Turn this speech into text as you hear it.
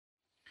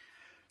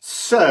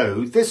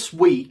So this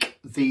week,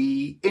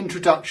 the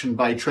introduction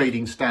by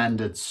Trading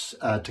Standards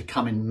to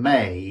come in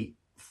May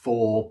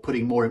for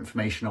putting more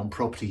information on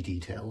property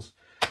details.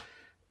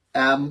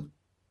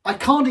 I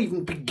can't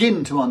even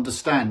begin to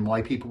understand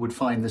why people would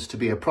find this to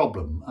be a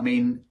problem. I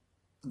mean,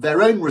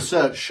 their own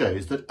research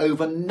shows that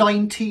over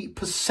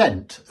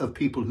 90% of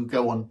people who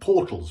go on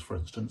portals, for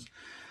instance,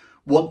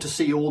 want to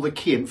see all the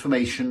key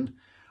information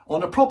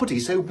on a property.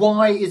 So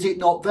why is it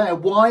not there?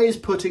 Why is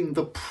putting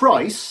the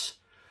price,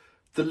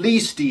 the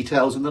lease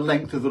details and the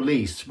length of the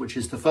lease, which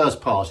is the first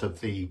part of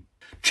the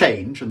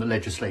change and the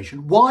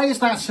legislation, why is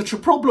that such a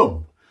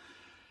problem?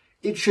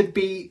 It should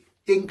be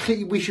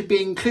we should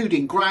be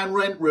including ground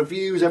rent,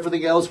 reviews,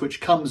 everything else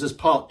which comes as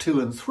part 2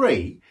 and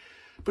 3.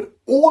 But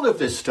all of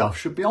this stuff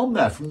should be on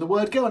there from the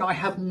word go. And I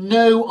have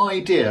no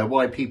idea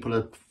why people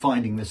are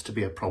finding this to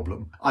be a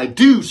problem. I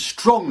do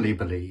strongly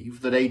believe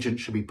that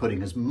agents should be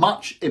putting as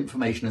much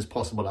information as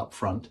possible up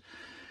front.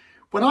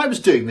 When I was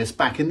doing this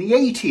back in the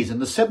 80s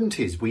and the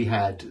 70s, we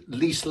had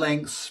lease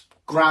lengths,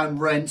 ground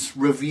rents,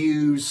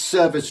 reviews,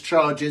 service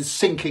charges,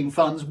 sinking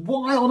funds.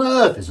 Why on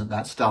earth isn't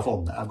that stuff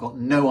on there? I've got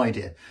no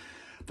idea.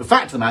 The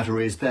fact of the matter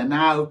is there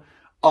now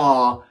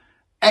are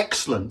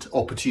excellent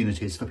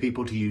opportunities for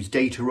people to use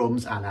data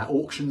rooms and our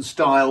auction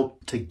style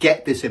to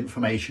get this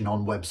information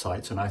on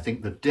websites. And I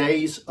think the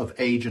days of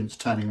agents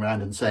turning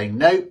around and saying,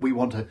 no, we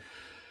want to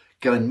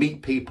go and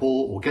meet people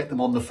or get them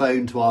on the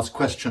phone to ask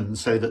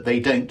questions so that they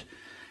don't,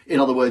 in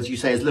other words, you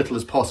say as little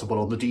as possible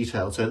on the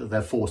details so that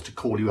they're forced to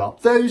call you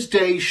up. Those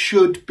days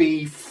should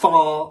be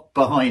far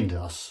behind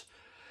us.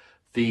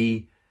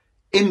 The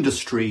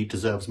industry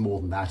deserves more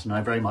than that. And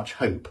I very much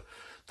hope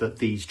that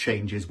these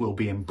changes will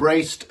be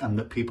embraced and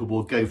that people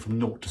will go from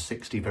 0 to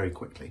 60 very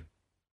quickly.